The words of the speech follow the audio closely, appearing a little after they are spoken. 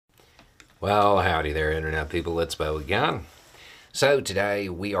Well, howdy there, Internet people. It's Bo again. So today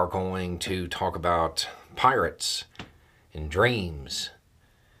we are going to talk about pirates and dreams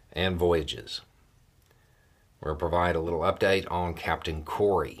and voyages. We're going to provide a little update on Captain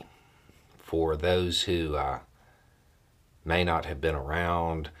Kori. For those who may not have been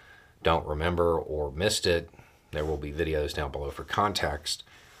around, don't remember, or missed it, there will be videos down below for context.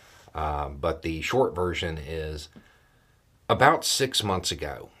 But the short version is about 6 months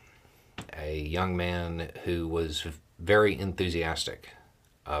ago, a young man who was very enthusiastic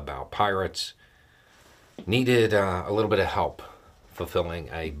about pirates needed a little bit of help fulfilling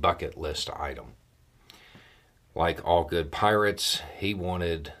a bucket list item. Like all good pirates, he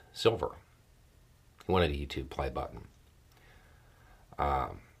wanted silver. He wanted a YouTube play button.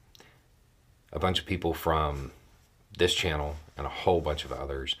 A bunch of people from this channel and a whole bunch of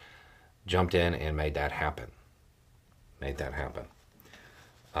others jumped in and made that happen.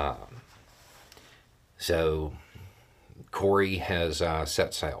 So Kori has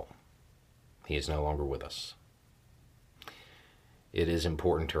set sail. He is no longer with us. It is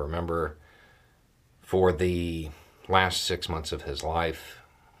important to remember, for the last 6 months of his life,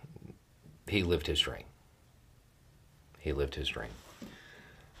 he lived his dream.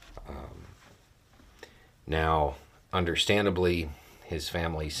 Now, understandably, his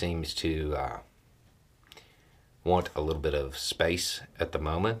family seems to want a little bit of space at the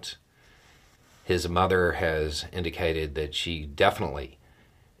moment. His mother has indicated that she definitely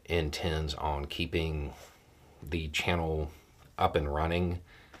intends on keeping the channel up and running,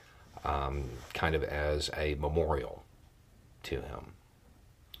 kind of as a memorial to him.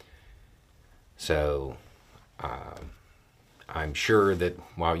 So I'm sure that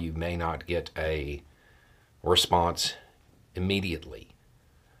while you may not get a response immediately,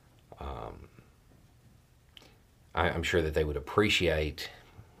 I'm sure that they would appreciate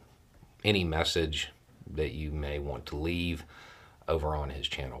any message that you may want to leave over on his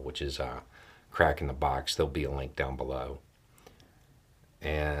channel, which is Crack in the Box. There'll be a link down below.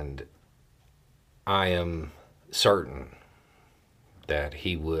 And I am certain that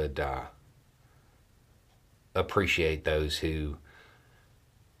he would appreciate those who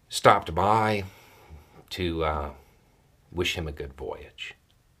stopped by to wish him a good voyage.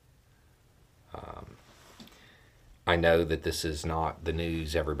 I know that this is not the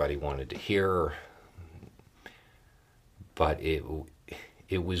news everybody wanted to hear, but it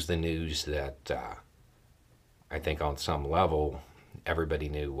was the news that I think on some level everybody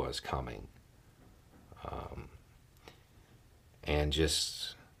knew was coming. And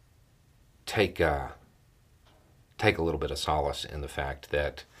just take a little bit of solace in the fact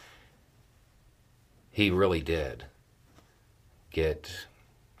that he really did get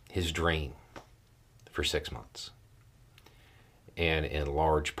his dream for 6 months. And in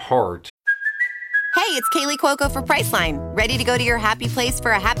large part... Hey, it's Kaylee Cuoco for Priceline. Ready to go to your happy place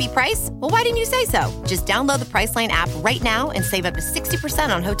for a happy price? Well, why didn't you say so? Just download the Priceline app right now and save up to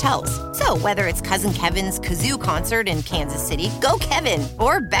 60% on hotels. So whether it's Cousin Kevin's Kazoo Concert in Kansas City, go Kevin,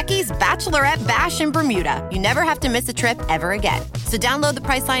 or Becky's Bachelorette Bash in Bermuda, you never have to miss a trip ever again. So download the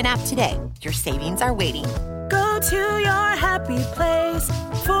Priceline app today. Your savings are waiting. Go to your happy place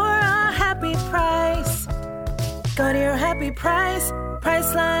for a happy price. Go to your happy price,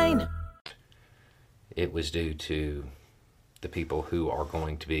 Priceline. It was due to the people who are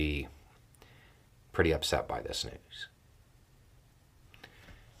going to be pretty upset by this news.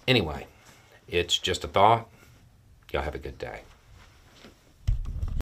 Anyway, it's just a thought. Y'all have a good day.